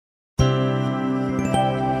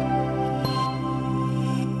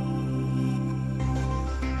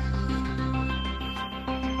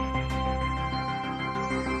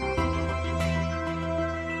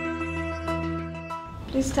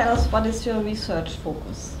please tell us what is your research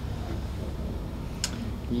focus?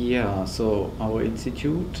 Yeah, so our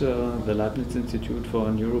institute, the Leibniz Institute for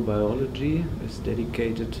Neurobiology, is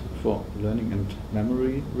dedicated for learning and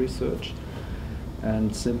memory research.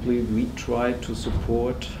 And simply we try to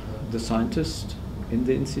support the scientists in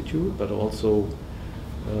the institute, but also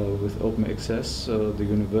with open access, the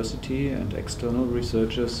university and external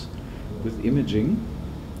researchers with imaging,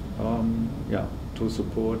 to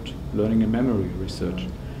support learning and memory research.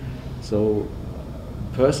 So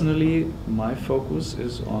personally, my focus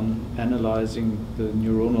is on analyzing the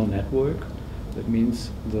neuronal network. That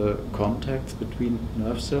means the contacts between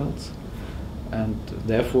nerve cells, and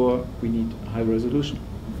therefore we need high resolution.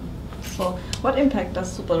 So what impact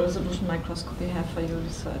does super resolution microscopy have for your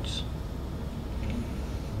research?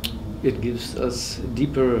 It gives us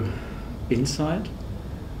deeper insight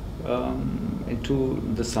into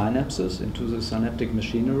the synapses, into the synaptic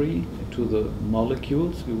machinery, into the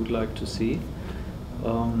molecules we would like to see.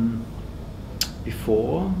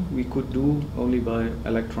 Before we could do only by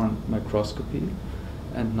electron microscopy,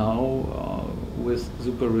 and now with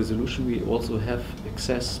super resolution we also have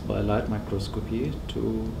access by light microscopy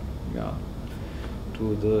to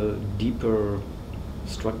the deeper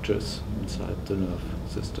structures inside the nerve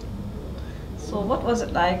system. So what was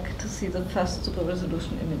it like to see the first super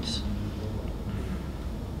resolution image?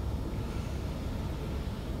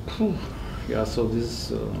 Yeah, so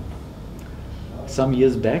this some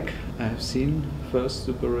years back I have seen first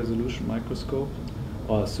super resolution microscope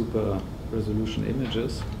or super resolution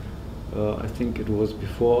images. I think it was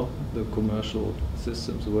before the commercial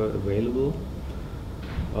systems were available.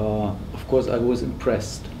 Of course I was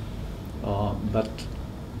impressed, but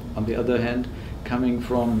on the other hand, coming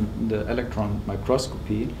from the electron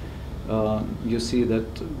microscopy, you see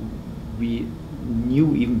that we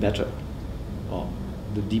knew even better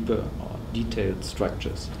the deeper or detailed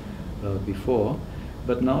structures before.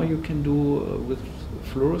 But now you can do with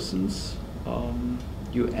fluorescence,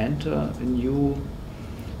 you enter a new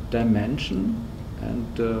dimension,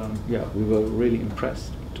 and we were really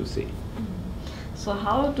impressed to see. So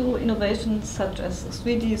how do innovations such as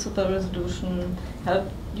 3D super resolution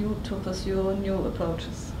help you to pursue new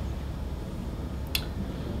approaches?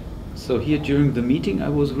 So here during the meeting I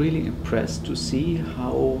was really impressed to see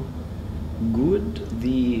how good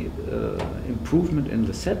the improvement in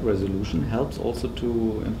the set resolution helps also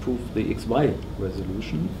to improve the XY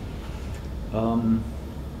resolution. I'm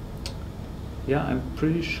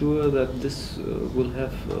pretty sure that this will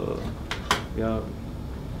have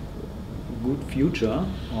good future,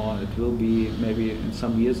 or it will be, maybe in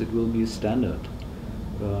some years it will be standard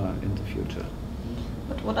in the future.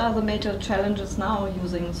 But what are the major challenges now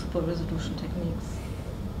using super resolution techniques?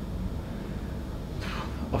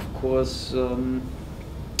 Of course,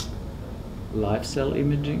 live cell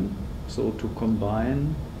imaging, so to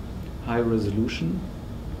combine high resolution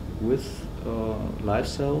with live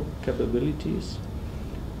cell capabilities.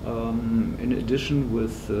 In addition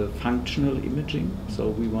with functional imaging, so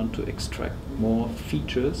we want to extract more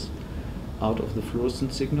features out of the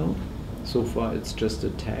fluorescent signal. So far it's just a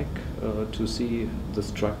tag to see the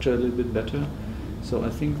structure a little bit better. So I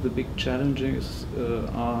think the big challenges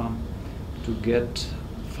are to get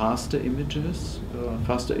faster images,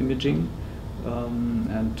 faster imaging,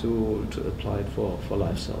 and to apply it for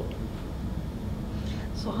live cell.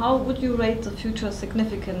 So how would you rate the future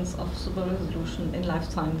significance of super resolution in life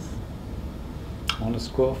science? On a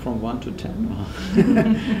score from 1 to 10?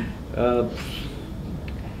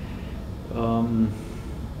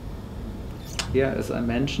 As I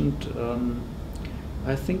mentioned,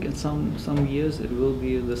 I think in some years it will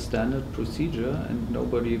be the standard procedure and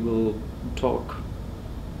nobody will talk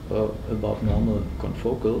about normal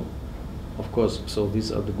confocal. Of course, so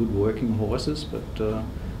these are the good working horses, but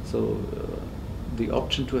the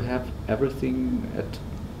option to have everything at,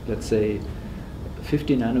 let's say,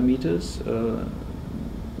 50 nanometers,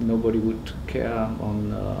 nobody would care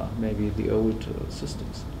on maybe the old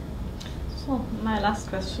systems. So, my last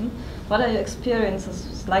question. What are your experiences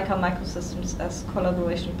with Leica Microsystems as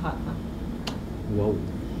collaboration partner? Whoa,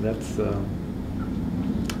 that's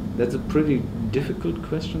a pretty difficult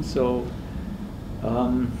question. So,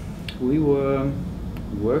 we were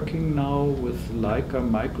working now with Leica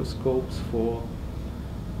microscopes for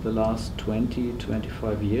the last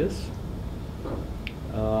 20-25 years.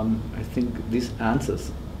 I think this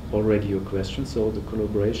answers already your question. So the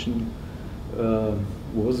collaboration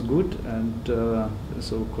was good, and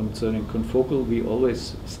so concerning confocal, we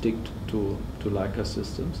always stick to Leica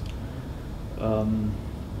systems, and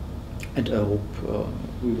I hope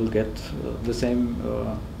we will get the same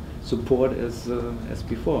support as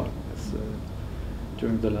before, as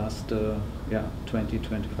during the last 20,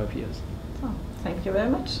 25 years. So, thank you very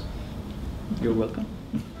much. You're welcome.